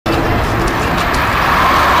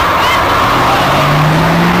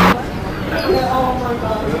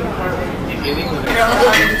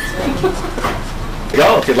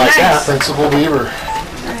you'd like that. Principal Bieber.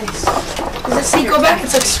 Nice. Does the seat go back?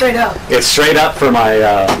 It's like straight up. It's straight up for my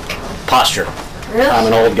posture. Really? I'm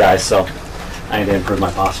an old guy, so I need to improve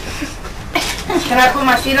my posture. Can I put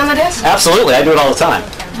my feet on the desk? Absolutely, I do it all the time.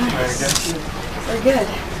 Nice. Very good.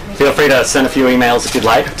 Feel free to send a few emails if you'd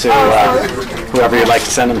like to whoever you'd like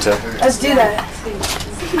to send them to. Let's do that.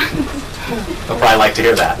 They'll probably like to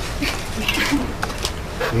hear that.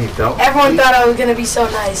 Everyone thought I was going to be so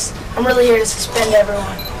nice. I'm really here to suspend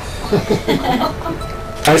everyone.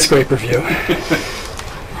 Nice, great review.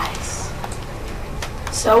 Nice.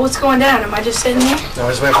 So what's going down? Am I just sitting here? No,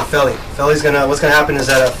 we're just waiting for Felly. Felly's what's gonna happen is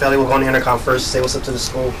that Felly will go on the intercom first, say what's up to the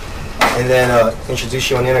school, and then introduce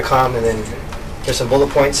you on the intercom, and then here's some bullet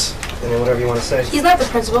points, and then whatever you want to say. He's not the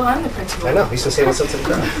principal. I'm the principal. I know. He's gonna say what's up to the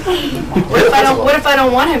crowd. What if I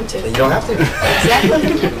don't want him to? You don't have to.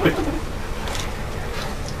 Exactly.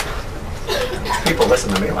 People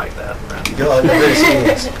listen to me like that. You'll hurt his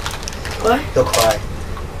feelings. What? He'll cry.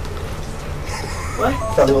 What?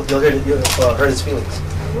 Felly, you'll hurt his feelings.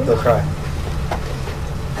 He'll cry.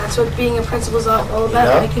 That's what being a principal's all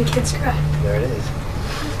about, making kids cry. There it is.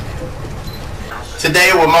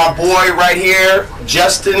 Today with my boy right here,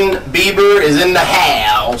 Justin Bieber is in the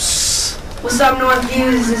house. What's up,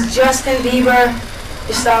 Northview? This is Justin Bieber.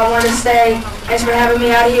 Just wanted to say thanks for having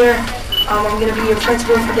me out here. I'm going to be your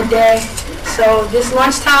principal for the day. So this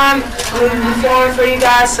lunchtime, I'm going to be performing for you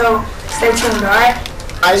guys. So stay tuned, all right?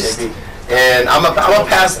 Nice. And I'm gonna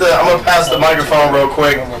pass the microphone real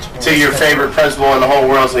quick to your favorite principal in the whole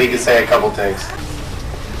world, so he can say a couple things.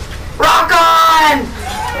 Rock on!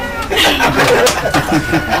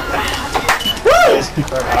 Woo!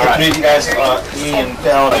 All right. You guys, me and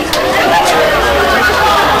Phil.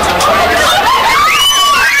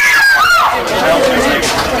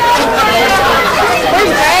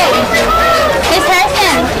 Where's Greg? His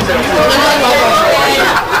husband.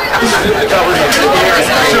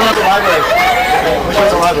 Which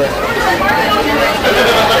one's the library?